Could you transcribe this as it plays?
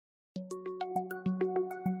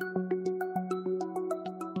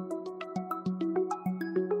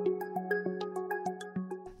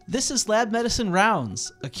This is Lab Medicine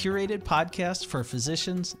Rounds, a curated podcast for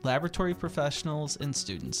physicians, laboratory professionals, and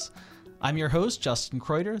students. I'm your host, Justin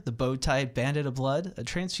Kreuter, the bow-tied bandit of blood, a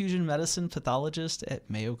transfusion medicine pathologist at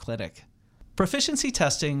Mayo Clinic. Proficiency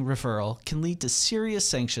testing referral can lead to serious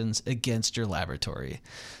sanctions against your laboratory.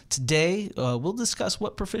 Today, we'll discuss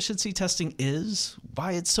what proficiency testing is,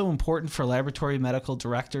 why it's so important for laboratory medical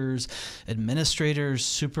directors, administrators,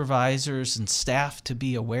 supervisors, and staff to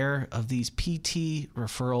be aware of these PT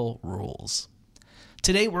referral rules.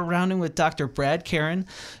 Today, we're rounding with Dr. Brad Karen,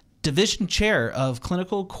 Division Chair of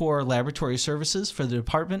Clinical Core Laboratory Services for the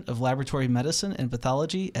Department of Laboratory Medicine and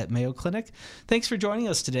Pathology at Mayo Clinic. Thanks for joining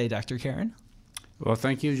us today, Dr. Karen. Well,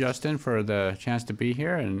 thank you, Justin, for the chance to be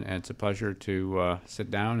here, and it's a pleasure to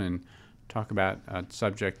sit down and talk about a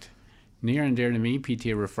subject near and dear to me,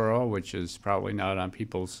 PT referral, which is probably not on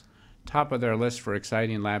people's top of their list for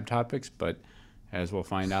exciting lab topics, but as we'll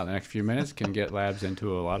find out in the next few minutes, can get labs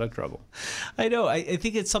into a lot of trouble. I know. I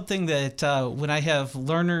think it's something that when I have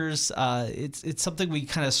learners, it's something we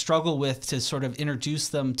kind of struggle with to sort of introduce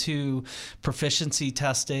them to proficiency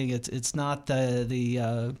testing. It's not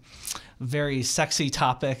the very sexy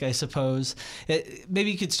topic, I suppose.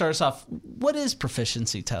 Maybe you could start us off. What is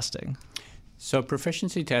proficiency testing? So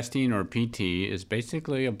proficiency testing, or PT, is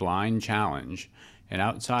basically a blind challenge. An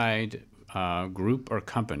outside group or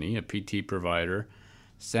company, a PT provider,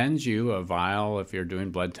 sends you a vial, if you're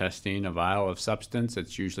doing blood testing, a vial of substance.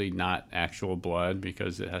 It's usually not actual blood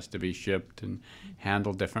because it has to be shipped and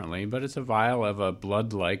handled differently, but it's a vial of a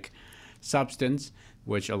blood-like substance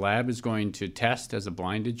which a lab is going to test as a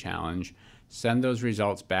blinded challenge, send those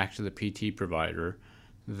results back to the PT provider.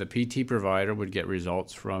 The PT provider would get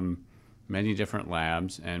results from many different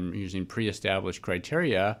labs, and using pre-established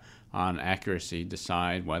criteria on accuracy,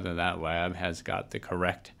 decide whether that lab has got the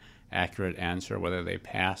correct, accurate answer, whether they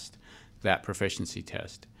passed that proficiency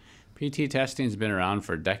test. PT testing has been around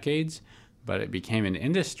for decades, but it became an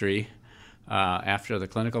industry after the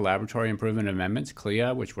Clinical Laboratory Improvement Amendments,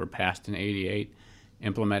 CLIA, which were passed in '88,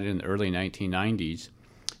 implemented in the early 1990s,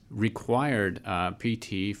 required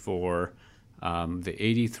PT for the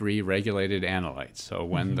 83 regulated analytes. So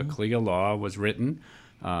when the CLIA law was written,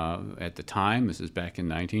 at the time, this is back in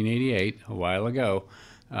 1988, a while ago,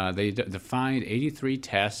 they defined 83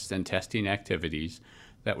 tests and testing activities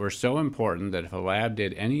that were so important that if a lab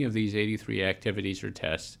did any of these 83 activities or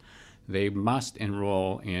tests, they must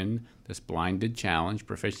enroll in this blinded challenge,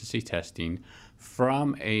 proficiency testing,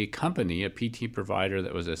 from a company, a PT provider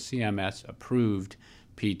that was a CMS-approved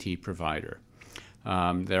PT provider.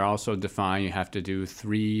 They're also defined, you have to do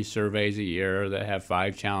 3 surveys a year that have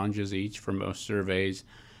 5 challenges each for most surveys.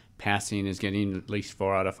 Passing is getting at least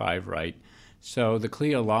 4 out of 5 right. So the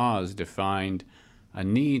CLIA laws defined a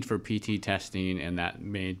need for PT testing, and that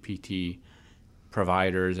made PT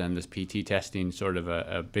providers and this PT testing sort of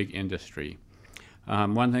a big industry.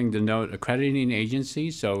 One thing to note, accrediting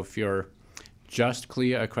agencies, so if you're just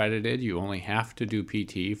CLIA accredited, you only have to do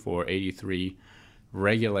PT for 83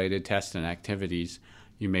 regulated tests and activities.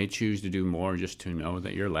 You may choose to do more just to know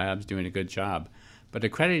that your lab's doing a good job. But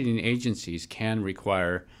accrediting agencies can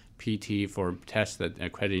require PT for tests that an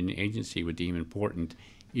accrediting agency would deem important,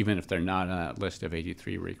 even if they're not on that list of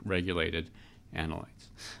 83 regulated analytes.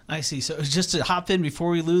 I see. So just to hop in before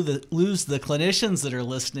we lose the clinicians that are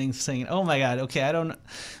listening, saying, oh my God, okay,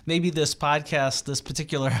 maybe this podcast, this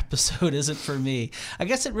particular episode isn't for me. I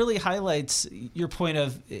guess it really highlights your point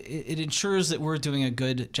of it ensures that we're doing a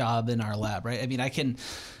good job in our lab, right? I mean, I can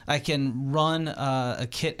run a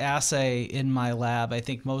kit assay in my lab. I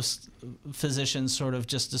think most physicians sort of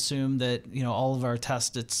just assume that, all of our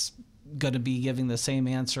tests, it's going to be giving the same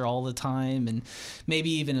answer all the time, and maybe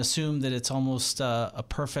even assume that it's almost a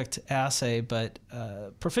perfect assay. But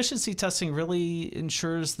proficiency testing really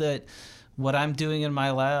ensures that what I'm doing in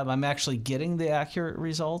my lab, I'm actually getting the accurate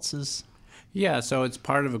results. Yeah, so it's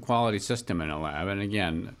part of a quality system in a lab. And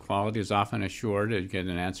again, quality is often assured. To get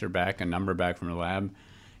an answer back, a number back from the lab,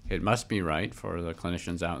 it must be right for the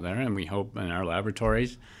clinicians out there, and we hope in our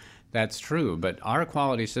laboratories that's true. But our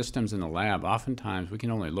quality systems in the lab, oftentimes we can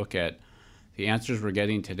only look at the answers we're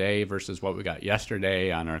getting today versus what we got yesterday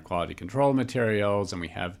on our quality control materials, and we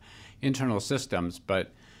have internal systems.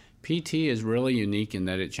 But PT is really unique in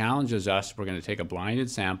that it challenges us. We're going to take a blinded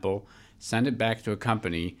sample, send it back to a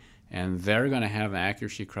company, and they're going to have an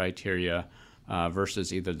accuracy criteria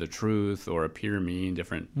versus either the truth or a peer mean,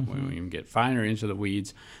 different, we can get finer into the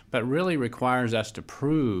weeds, but really requires us to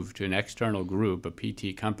prove to an external group, a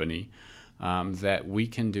PT company, that we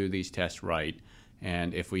can do these tests right.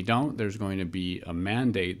 And if we don't, there's going to be a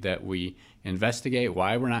mandate that we investigate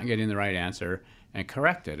why we're not getting the right answer and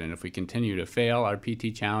correct it. And if we continue to fail our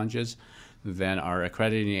PT challenges, then our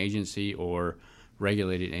accrediting agency or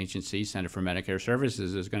regulated agency, Center for Medicare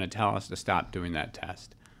Services, is going to tell us to stop doing that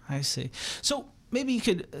test. I see. So maybe you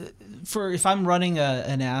could, if I'm running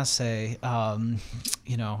an assay, I'm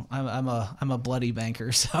a bloody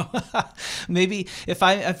banker, so maybe if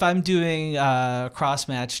I'm doing cross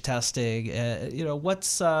match testing,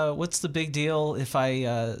 what's the big deal if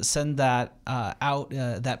I send that out,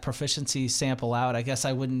 that proficiency sample out? I guess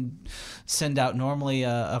I wouldn't send out normally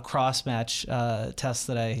a cross match test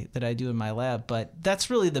that I do in my lab, but that's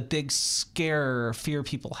really the big scare or fear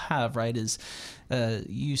people have, right? Is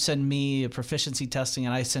you send me a proficiency testing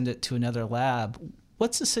and I send it to another lab.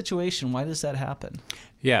 What's the situation? Why does that happen?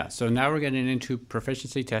 Yeah, so now we're getting into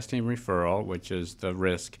proficiency testing referral, which is the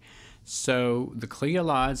risk. So the CLIA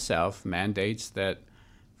law itself mandates that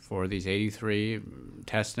for these 83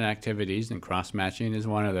 testing activities, and cross-matching is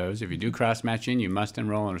one of those. If you do cross-matching, you must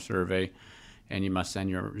enroll in a survey and you must send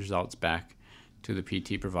your results back to the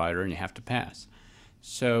PT provider and you have to pass.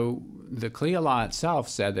 So the CLIA law itself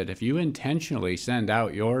said that if you intentionally send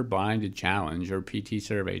out your blinded challenge or PT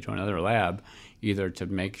survey to another lab, either to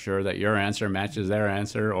make sure that your answer matches their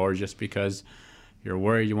answer or just because you're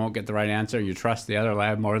worried you won't get the right answer, you trust the other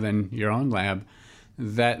lab more than your own lab,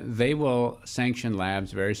 that they will sanction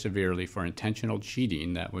labs very severely for intentional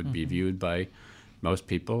cheating. That would be viewed by most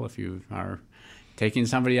people. If you are taking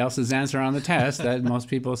somebody else's answer on the test, that most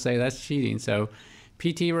people say that's cheating. So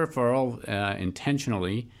PT referral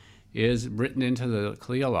intentionally is written into the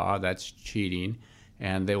CLIA law. That's cheating,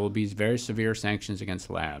 and there will be very severe sanctions against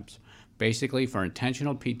labs. Basically, for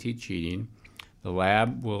intentional PT cheating, the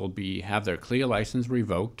lab will have their CLIA license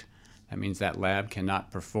revoked. That means that lab cannot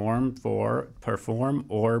perform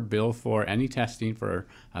or bill for any testing for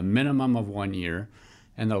a minimum of 1 year,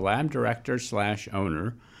 and the lab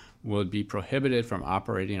director/owner will be prohibited from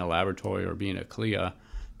operating a laboratory or being a CLIA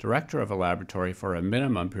director of a laboratory for a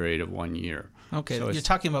minimum period of 1 year. Okay, so you're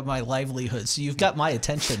talking about my livelihood, so you've got my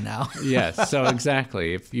attention now. Yes, so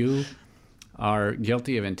exactly. If you are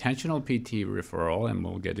guilty of intentional PT referral, and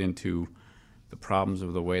we'll get into the problems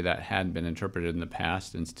of the way that had been interpreted in the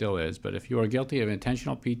past and still is, but if you are guilty of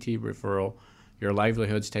intentional PT referral, your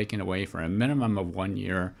livelihood's taken away for a minimum of 1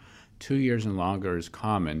 year. 2 years and longer is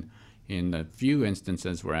common in the few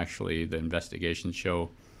instances where actually the investigations show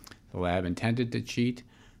the lab intended to cheat.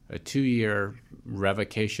 A 2-year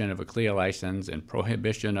revocation of a CLIA license and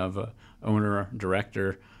prohibition of a owner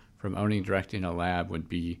director from owning and directing a lab would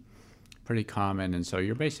be pretty common. And so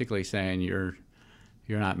you're basically saying you're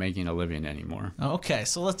not making a living anymore. Okay,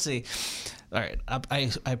 so let's see. All right,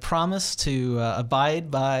 I promise to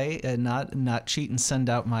abide by and not cheat and send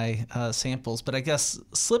out my samples, but I guess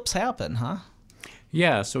slips happen, huh?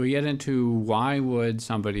 Yeah, so we get into why would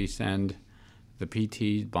somebody send the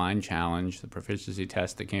PT blind challenge, the proficiency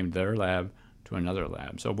test that came to their lab, to another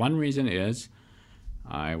lab. So one reason is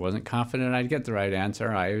I wasn't confident I'd get the right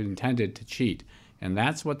answer. I intended to cheat. And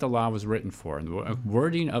that's what the law was written for. And the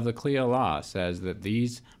wording of the CLIA law says that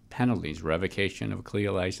these penalties, revocation of a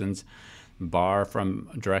CLIA license, bar from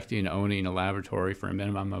directing and owning a laboratory for a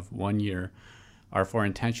minimum of 1 year, are for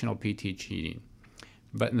intentional PT cheating.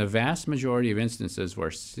 But in the vast majority of instances where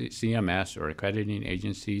CMS or accrediting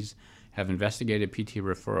agencies have investigated PT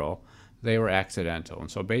referral, they were accidental.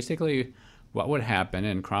 And so basically what would happen,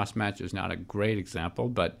 and cross-match is not a great example,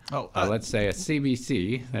 but let's say a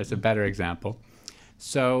CBC, that's a better example.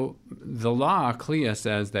 So the law, CLIA,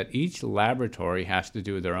 says that each laboratory has to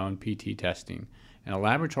do their own PT testing, and a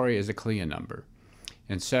laboratory is a CLIA number.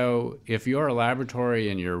 And so if you're a laboratory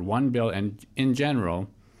and you're one bill, and in general,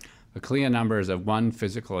 a CLIA number is of one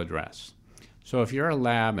physical address. So if you're a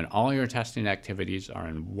lab and all your testing activities are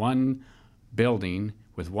in one building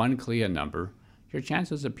with one CLIA number, your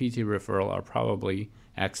chances of PT referral are probably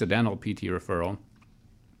accidental PT referral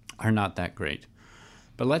are not that great.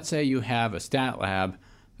 But let's say you have a stat lab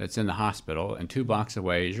that's in the hospital and 2 blocks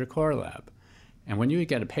away is your core lab. And when you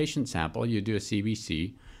get a patient sample, you do a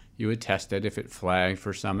CBC, you would test it. If it flagged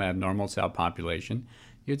for some abnormal cell population,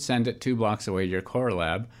 you'd send it 2 blocks away to your core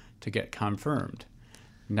lab to get confirmed.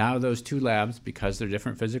 Now those 2 labs, because they're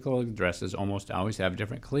different physical addresses, almost always have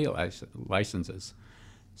different CLIA licenses.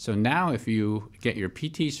 So now if you get your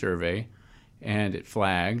PT survey and it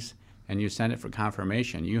flags and you send it for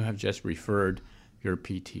confirmation, you have just referred your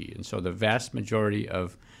PT. And so the vast majority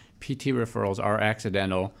of PT referrals are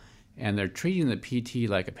accidental, and they're treating the PT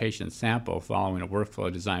like a patient sample following a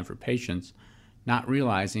workflow designed for patients, not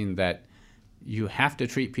realizing that you have to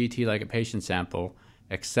treat PT like a patient sample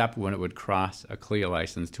except when it would cross a CLIA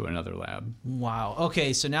license to another lab. Wow.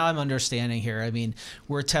 Okay, so now I'm understanding here. I mean,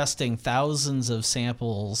 we're testing thousands of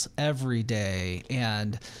samples every day,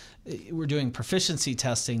 and we're doing proficiency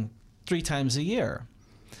testing 3 times a year.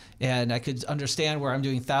 And I could understand where I'm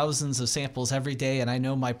doing thousands of samples every day, and I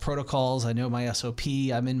know my protocols, I know my SOP,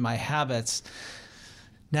 I'm in my habits.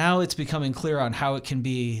 Now it's becoming clear on how it can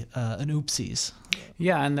be an oopsies.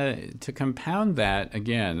 Yeah, and to compound that,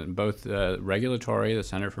 again, both regulatory, the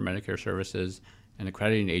Center for Medicare Services, and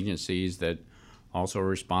accrediting agencies that also are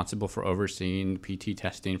responsible for overseeing PT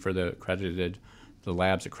testing for the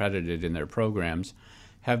labs accredited in their programs,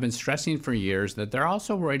 have been stressing for years that they're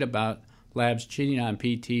also worried about labs cheating on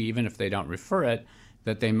PT, even if they don't refer it,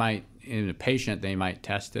 that they might, in a patient, they might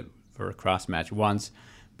test it for a cross-match once,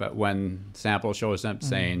 but when sample shows up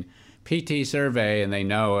saying PT survey, and they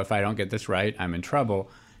know if I don't get this right, I'm in trouble,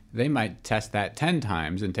 they might test that 10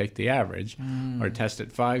 times and take the average, or test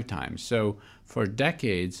it 5 times. So for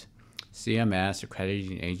decades, CMS,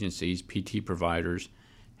 accrediting agencies, PT providers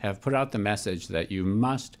have put out the message that you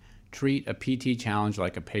must treat a PT challenge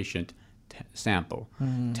like a patient sample.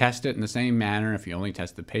 Test it in the same manner. If you only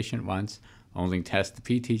test the patient once, only test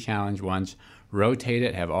the PT challenge once, rotate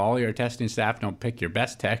it, have all your testing staff, don't pick your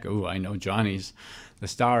best tech. Oh, I know Johnny's the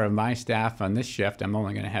star of my staff on this shift. I'm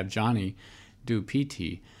only going to have Johnny do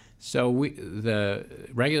PT. So the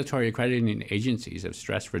regulatory accrediting agencies have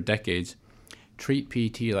stressed for decades, treat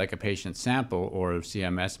PT like a patient sample, or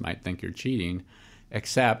CMS might think you're cheating,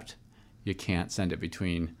 except you can't send it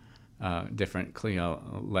between different CLIA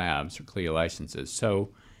labs or CLIA licenses. So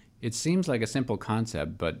it seems like a simple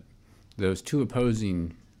concept, but those two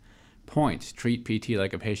opposing points, treat PT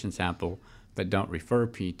like a patient sample, but don't refer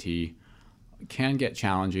PT, can get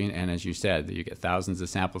challenging. And as you said, you get thousands of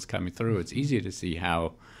samples coming through. It's easy to see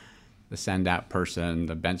how the send-out person,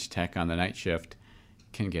 the bench tech on the night shift,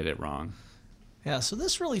 can get it wrong. Yeah, so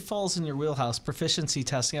this really falls in your wheelhouse, proficiency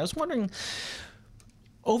testing. I was wondering,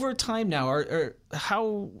 over time now,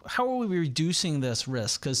 how are we reducing this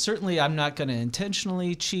risk? Because certainly I'm not going to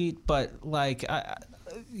intentionally cheat, but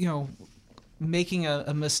making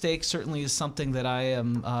a mistake certainly is something that I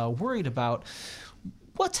am worried about.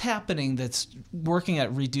 What's happening that's working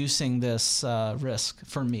at reducing this risk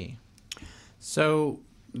for me? So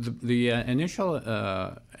the initial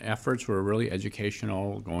efforts were really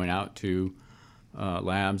educational, going out to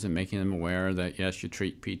labs and making them aware that, yes, you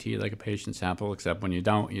treat PT like a patient sample, except when you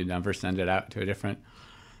don't, you never send it out to a different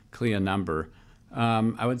CLIA number.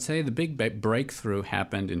 I would say the big breakthrough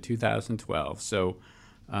happened in 2012. So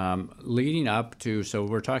leading up to, so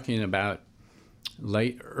we're talking about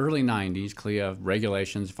early 90s, CLIA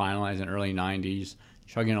regulations finalized in early 90s,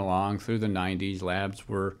 chugging along through the 90s. Labs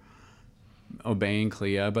were obeying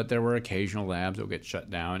CLIA, but there were occasional labs that would get shut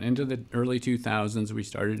down. Into the early 2000s, we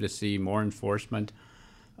started to see more enforcement.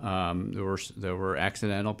 There were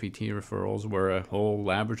accidental PT referrals where a whole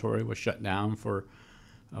laboratory was shut down for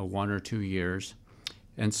 1 or 2 years.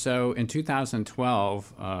 And so in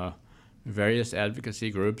 2012, various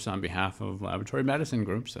advocacy groups on behalf of laboratory medicine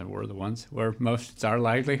groups, and we're the ones where it's our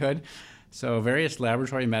livelihood. So various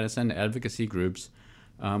laboratory medicine advocacy groups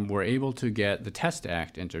were able to get the Test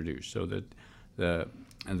Act introduced. So that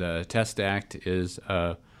the Test Act is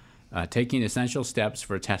taking essential steps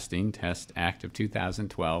for testing, Test Act of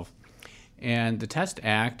 2012. And the Test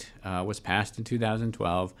Act was passed in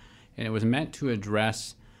 2012, and it was meant to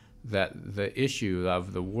address that the issue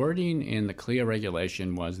of the wording in the CLIA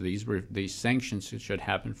regulation was these sanctions should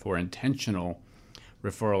happen for intentional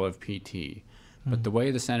referral of PT. But the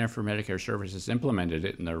way the Center for Medicare Services implemented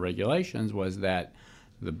it in their regulations was that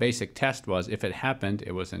the basic test was if it happened,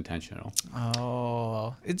 it was intentional.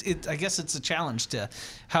 Oh, I guess it's a challenge to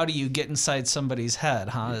how do you get inside somebody's head,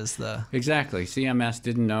 huh? Exactly. CMS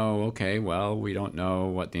didn't know, okay, well, we don't know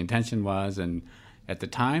what the intention was and at the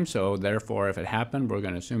time, so therefore if it happened, we're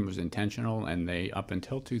going to assume it was intentional, and they, up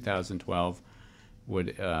until 2012,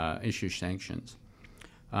 would issue sanctions.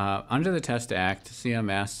 Under the Test Act,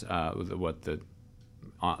 CMS, what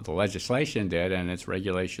the legislation did and its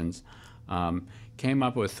regulations, came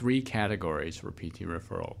up with 3 categories for PT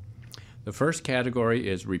referral. The first category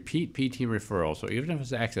is repeat PT referral. So even if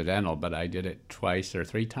it's accidental, but I did it twice or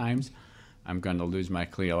 3 times, I'm going to lose my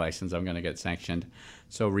CLIA license. I'm going to get sanctioned.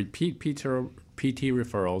 So repeat PT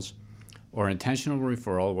referrals or intentional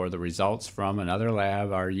referral where the results from another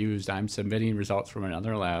lab are used, I'm submitting results from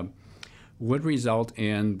another lab, would result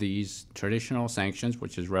in these traditional sanctions,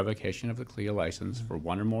 which is revocation of the CLIA license for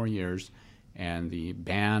 1 or more years, and the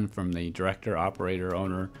ban from the director, operator,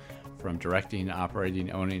 owner from directing,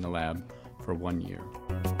 operating, owning a lab for 1 year.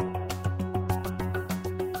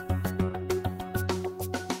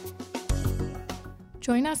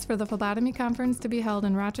 Join us for the Phlebotomy Conference to be held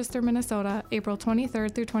in Rochester, Minnesota, April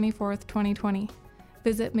 23rd through 24th, 2020.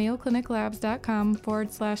 Visit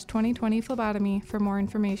mayocliniclabs.com/2020 phlebotomy for more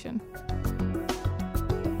information.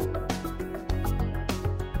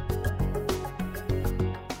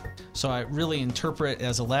 So I really interpret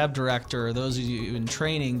as a lab director, those of you in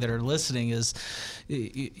training that are listening, is,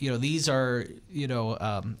 these are,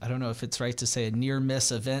 I don't know if it's right to say a near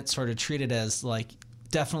miss event, sort of treated as like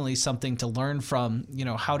definitely something to learn from.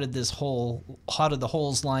 How did the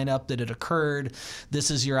holes line up that it occurred?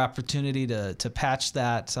 This is your opportunity to patch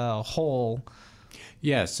that hole.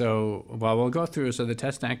 Yeah, so, we'll go through. So the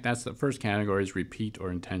Test Act, that's the first category, is repeat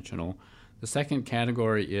or intentional. The second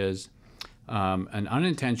category is an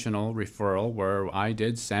unintentional referral where I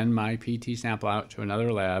did send my PT sample out to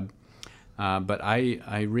another lab, but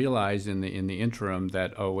I realized in the interim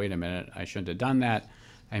that, oh, wait a minute, I shouldn't have done that.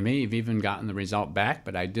 I may have even gotten the result back,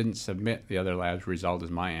 but I didn't submit the other lab's result as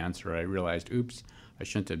my answer. I realized, oops, I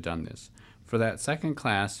shouldn't have done this. For that second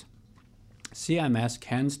class, CMS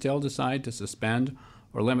can still decide to suspend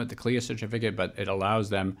or limit the CLIA certificate, but it allows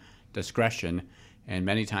them discretion, and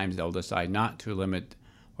many times they'll decide not to limit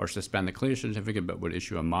or suspend the CLIA certificate, but would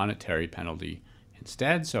issue a monetary penalty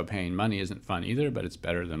instead. So paying money isn't fun either, but it's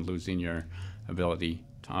better than losing your ability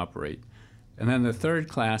to operate. And then the third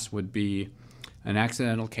class would be an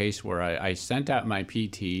accidental case where I sent out my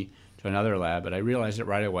PT to another lab, but I realized it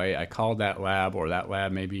right away. I called that lab, or that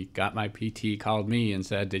lab maybe got my PT, called me and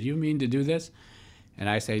said, did you mean to do this? And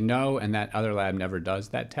I say no, and that other lab never does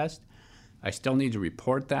that test. I still need to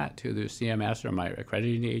report that to the CMS or my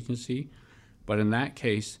accrediting agency. But in that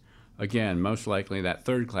case, again, most likely that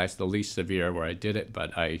third class, the least severe, where I did it,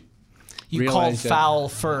 but you called foul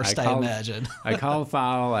first, I imagine. I called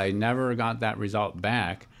foul. I never got that result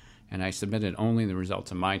back, and I submitted only the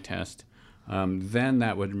results of my test. Then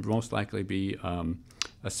that would most likely be a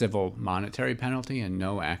civil monetary penalty and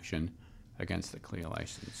no action against the CLIA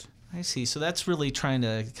license. I see. So that's really trying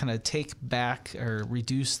to kind of take back or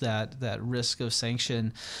reduce that risk of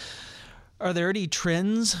sanction. Are there any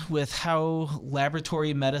trends with how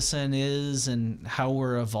laboratory medicine is and how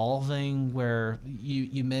we're evolving, where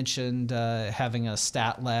you mentioned having a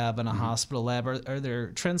stat lab and a hospital lab? Are there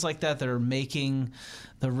trends like that are making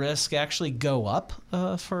the risk actually go up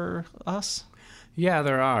for us? Yeah,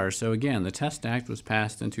 there are. So again, the Test Act was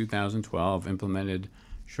passed in 2012, implemented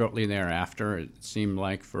shortly thereafter. It seemed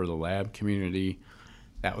like for the lab community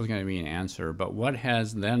that was going to be an answer. But what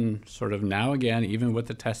has then sort of now again, even with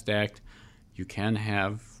the Test Act, you can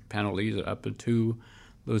have penalties up to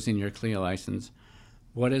losing your CLIA license.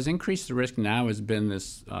 What has increased the risk now has been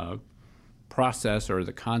this process or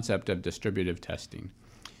the concept of distributive testing.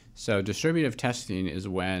 So distributive testing is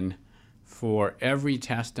when for every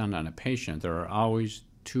test done on a patient, there are always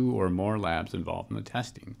 2 or more labs involved in the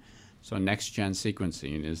testing. So next-gen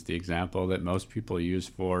sequencing is the example that most people use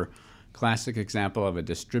for classic example of a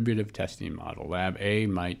distributive testing model. Lab A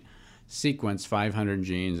might sequence 500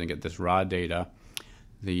 genes and get this raw data.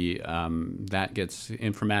 That gets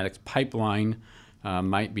informatics pipeline,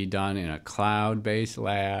 might be done in a cloud-based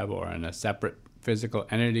lab or in a separate physical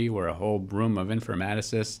entity where a whole room of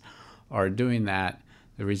informaticists are doing that.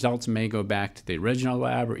 The results may go back to the original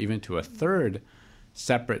lab or even to a third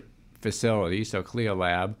separate facility, so CLIA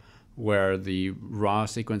lab, where the raw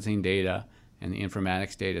sequencing data and the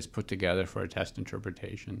informatics data is put together for a test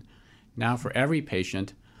interpretation. Now for every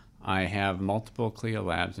patient, I have multiple CLIA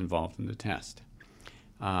labs involved in the test.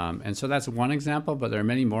 And so that's one example, but there are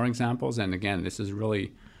many more examples. And again, this is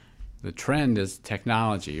really, the trend is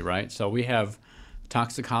technology, right? So we have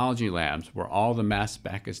toxicology labs where all the mass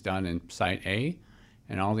spec is done in site A,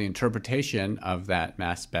 and all the interpretation of that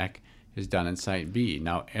mass spec is done in site B.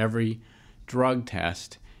 Now every drug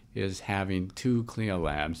test is having 2 CLIA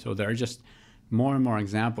labs. So there are just more and more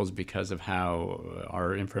examples because of how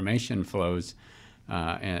our information flows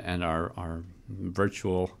and our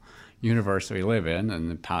virtual universe we live in, and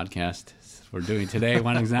the podcast we're doing today,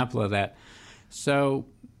 one example of that. So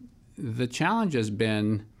the challenge has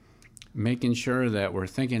been making sure that we're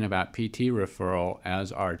thinking about PT referral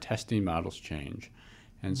as our testing models change.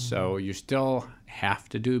 And so you still have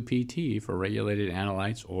to do PT for regulated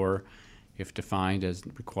analytes, or if defined as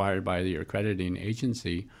required by the accrediting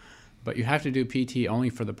agency, but you have to do PT only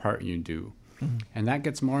for the part you do. And that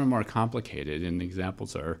gets more and more complicated, and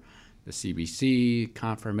examples are the CBC,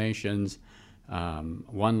 confirmations.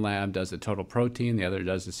 One lab does the total protein, the other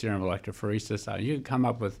does the serum electrophoresis. You can come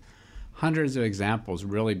up with hundreds of examples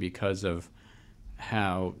really because of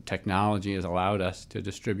how technology has allowed us to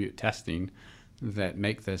distribute testing that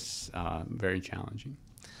make this very challenging.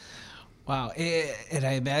 Wow. And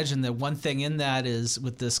I imagine that one thing in that is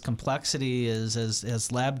with this complexity is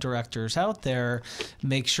as lab directors out there,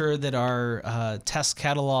 make sure that our test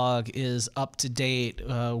catalog is up to date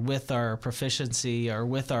with our proficiency or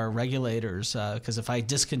with our regulators. Because if I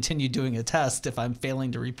discontinue doing a test, if I'm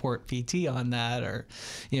failing to report PT on that, or,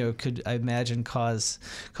 could, I imagine, cause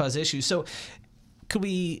issues. So could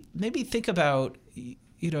we maybe think about,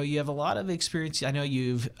 you have a lot of experience. I know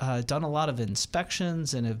you've done a lot of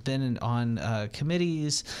inspections and have been on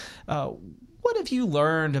committees. What have you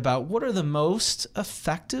learned about what are the most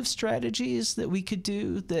effective strategies that we could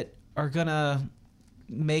do that are going to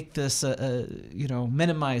make this,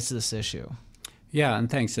 minimize this issue? Yeah, and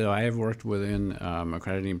thanks. So I have worked within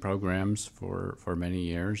accrediting programs for many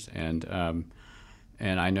years, and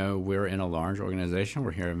I know we're in a large organization.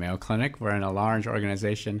 We're here at Mayo Clinic. We're in a large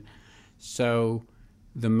organization. So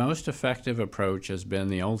the most effective approach has been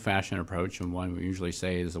the old-fashioned approach, and one we usually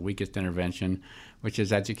say is the weakest intervention, which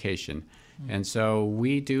is education. Mm-hmm. And so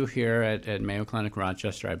we do here at Mayo Clinic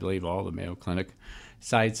Rochester, I believe all the Mayo Clinic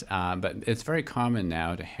sites, but it's very common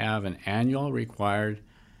now to have an annual required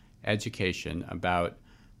education about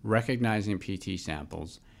recognizing PT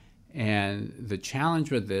samples. And the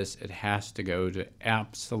challenge with this, it has to go to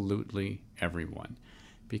absolutely everyone.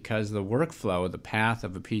 Because the workflow, the path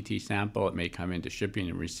of a PT sample, it may come into shipping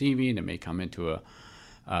and receiving, it may come into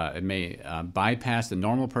it may bypass the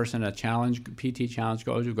normal person a PT challenge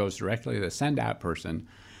goes directly to the send out person,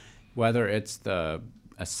 whether it's a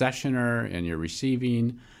sessioner in your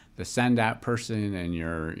receiving, the send out person in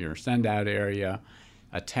your send out area,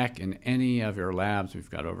 a tech in any of your labs. We've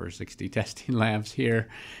got over 60 testing labs here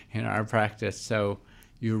in our practice. So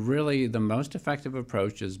the most effective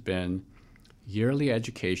approach has been yearly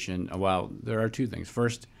education. Well, there are two things.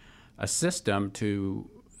 First, a system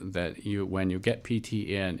when you get PT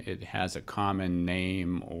in, it has a common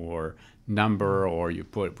name or number, or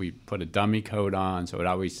we put a dummy code on, so it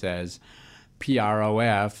always says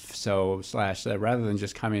PROF. So rather than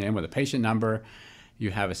just coming in with a patient number,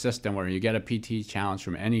 you have a system where you get a PT challenge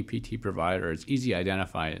from any PT provider. It's easy to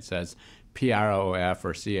identify. It says PROF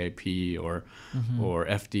or CAP or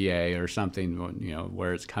FDA or something,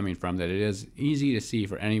 where it's coming from, that it is easy to see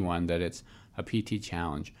for anyone that it's a PT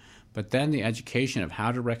challenge. But then the education of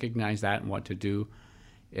how to recognize that and what to do,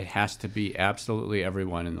 it has to be absolutely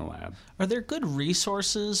everyone in the lab. Are there good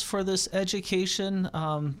resources for this education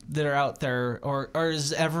that are out there, or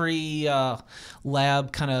is every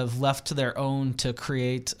lab kind of left to their own to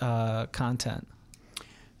create content?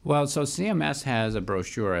 Well, so CMS has a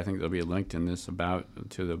brochure, I think there'll be a link in this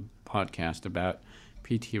to the podcast about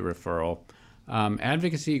PT referral.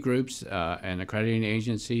 Advocacy groups and accrediting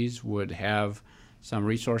agencies would have some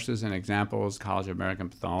resources and examples. College of American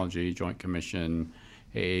Pathology, Joint Commission,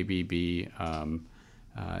 AABB,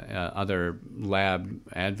 other lab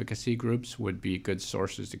advocacy groups would be good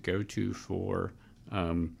sources to go to for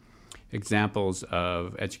examples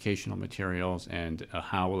of educational materials and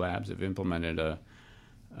how labs have implemented a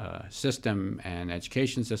system and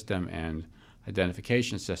education system and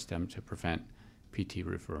identification system to prevent PT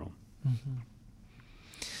referral. Mm-hmm.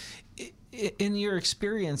 In your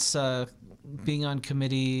experience being on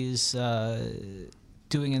committees,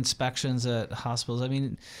 doing inspections at hospitals, I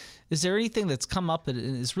mean, is there anything that's come up that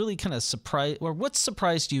is really kind of surprised, or what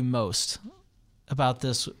surprised you most about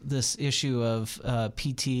this issue of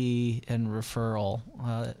PT and referral?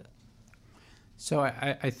 So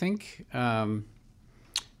I think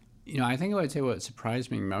I think I would say what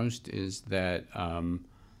surprised me most is that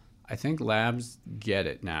I think labs get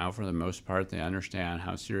it now for the most part. They understand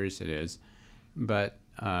how serious it is, but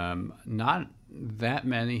not that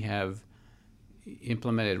many have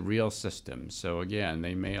implemented real systems. So again,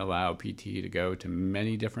 they may allow PT to go to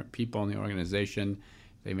many different people in the organization.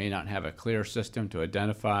 They may not have a clear system to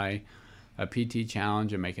identify a PT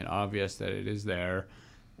challenge and make it obvious that it is there.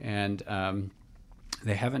 And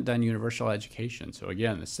they haven't done universal education. So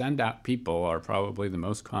again, the send-out people are probably the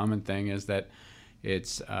most common thing, is that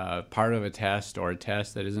it's part of a test or a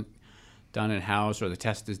test that isn't done in-house, or the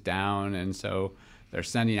test is down, and so they're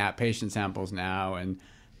sending out patient samples now, and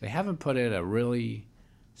they haven't put in a really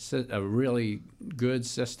good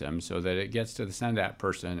system so that it gets to the send-out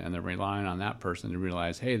person, and they're relying on that person to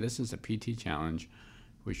realize, hey, this is a PT challenge.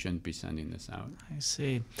 We shouldn't be sending this out. I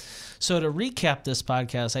see. So to recap this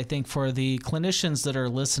podcast, I think for the clinicians that are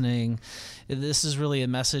listening, this is really a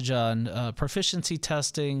message on proficiency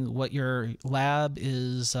testing. What your lab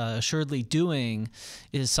is assuredly doing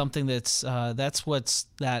is something that's what's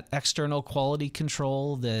that external quality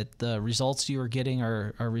control, that the results you are getting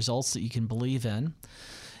are results that you can believe in.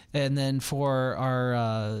 And then for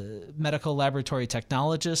our medical laboratory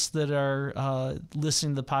technologists that are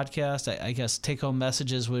listening to the podcast, I guess take-home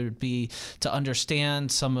messages would be to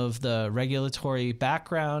understand some of the regulatory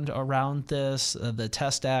background around this, the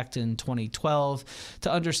Test Act in 2012,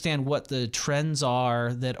 to understand what the trends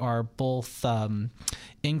are that are both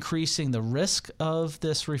increasing the risk of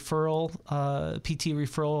this referral, PT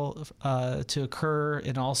referral to occur,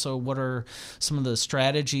 and also what are some of the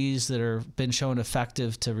strategies that have been shown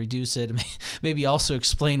effective to reduce it. Maybe also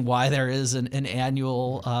explain why there is an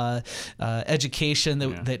annual education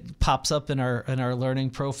that pops up in our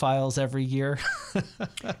learning profiles every year.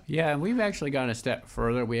 Yeah, and we've actually gone a step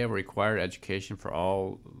further. We have required education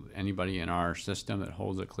for anybody in our system that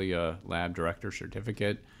holds a CLIA lab director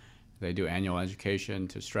certificate. They do annual education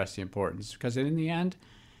to stress the importance, because in the end,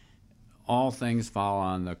 all things fall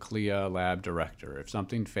on the CLIA lab director. If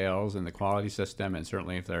something fails in the quality system, and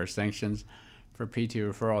certainly if there are sanctions for PT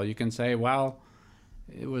referral, you can say, well,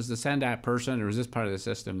 it was the SENDAP person or was this part of the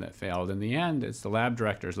system that failed. In the end, it's the lab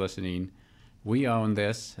directors listening. We own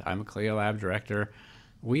this. I'm a CLIA lab director.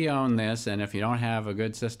 We own this, and if you don't have a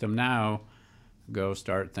good system now, go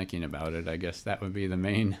start thinking about it. I guess that would be the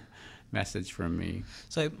main message from me.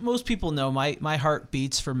 So most people know my heart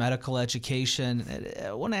beats for medical education.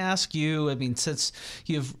 I want to ask you, since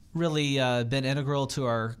you've really been integral to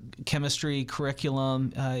our chemistry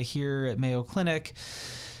curriculum here at Mayo Clinic,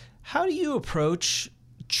 how do you approach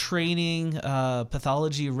training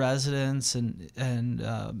pathology residents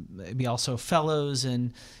and maybe also fellows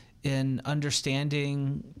in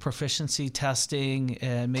understanding proficiency testing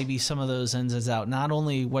and maybe some of those ins and outs, not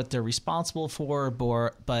only what they're responsible for,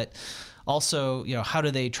 but also, how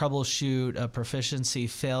do they troubleshoot a proficiency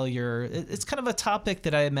failure? It's kind of a topic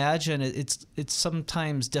that I imagine it's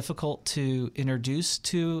sometimes difficult to introduce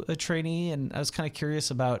to a trainee, and I was kind of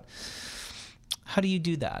curious about how do you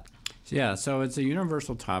do that? Yeah, so it's a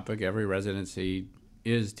universal topic. Every residency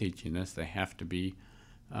is teaching this. They have to be.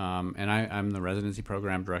 And I'm the residency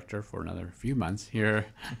program director for another few months here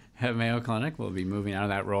at Mayo Clinic. We'll be moving out of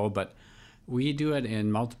that role, but we do it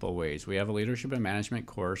in multiple ways. We have a leadership and management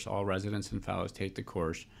course. All residents and fellows take the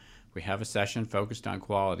course. We have a session focused on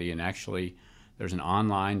quality, and actually there's an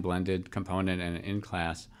online blended component and an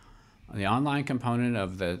in-class. The online component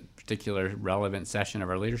of the particular relevant session of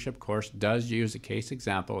our leadership course does use a case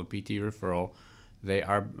example of PT referral.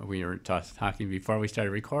 We were talking before we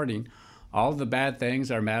started recording. All the bad things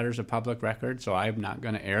are matters of public record, so I'm not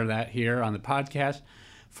going to air that here on the podcast.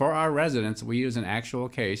 For our residents, we use an actual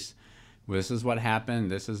case. This is what happened.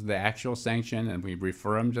 This is the actual sanction, and we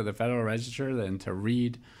refer them to the Federal Register then to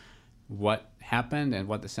read what happened and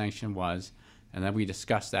what the sanction was, and then we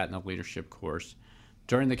discuss that in the leadership course.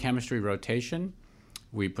 During the chemistry rotation,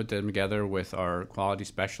 we put them together with our quality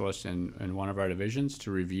specialists in one of our divisions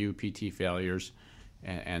to review PT failures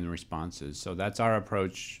and responses. So that's our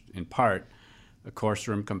approach in part, the course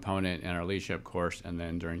room component in our leadership course, and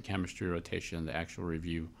then during chemistry rotation, the actual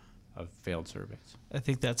review of failed surveys. I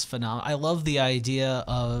think that's phenomenal. I love the idea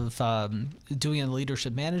of doing a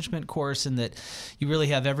leadership management course, and that you really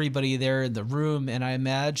have everybody there in the room. And I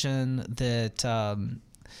imagine that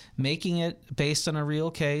making it based on a real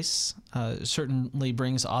case certainly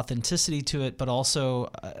brings authenticity to it, but also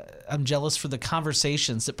I'm jealous for the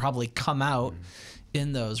conversations that probably come out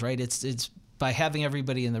in those, right? It's by having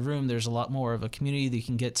everybody in the room, there's a lot more of a community that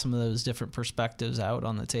can get some of those different perspectives out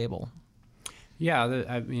on the table. Yeah,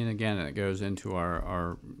 again, it goes into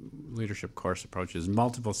our leadership course approaches,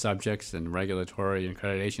 multiple subjects, and regulatory and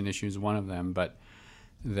accreditation issues, one of them, but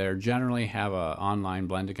they generally have an online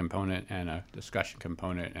blended component and a discussion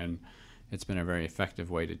component, and it's been a very effective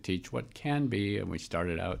way to teach what can be, and we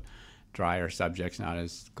started out drier subjects, not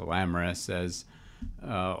as glamorous as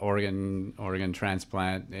organ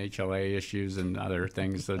transplant, HLA issues, and other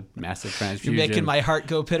things, the massive transfusion. You're making my heart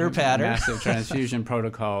go pitter-patter. Massive transfusion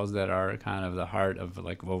protocols that are kind of the heart of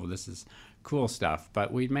this is cool stuff.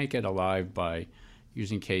 But we make it alive by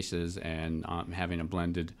using cases and having a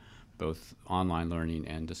blended both online learning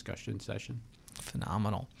and discussion session.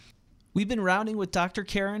 Phenomenal. We've been rounding with Dr.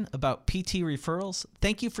 Karen about PT referrals.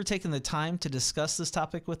 Thank you for taking the time to discuss this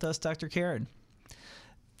topic with us, Dr. Karen.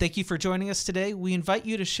 Thank you for joining us today. We invite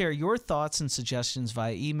you to share your thoughts and suggestions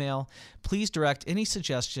via email. Please direct any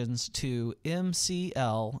suggestions to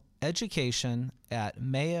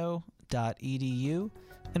mcleducation@mayo.edu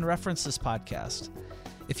and reference this podcast.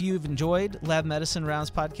 If you've enjoyed Lab Medicine Rounds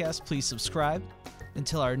podcast, please subscribe.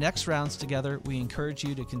 Until our next rounds together, we encourage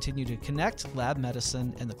you to continue to connect lab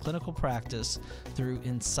medicine and the clinical practice through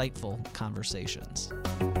insightful conversations.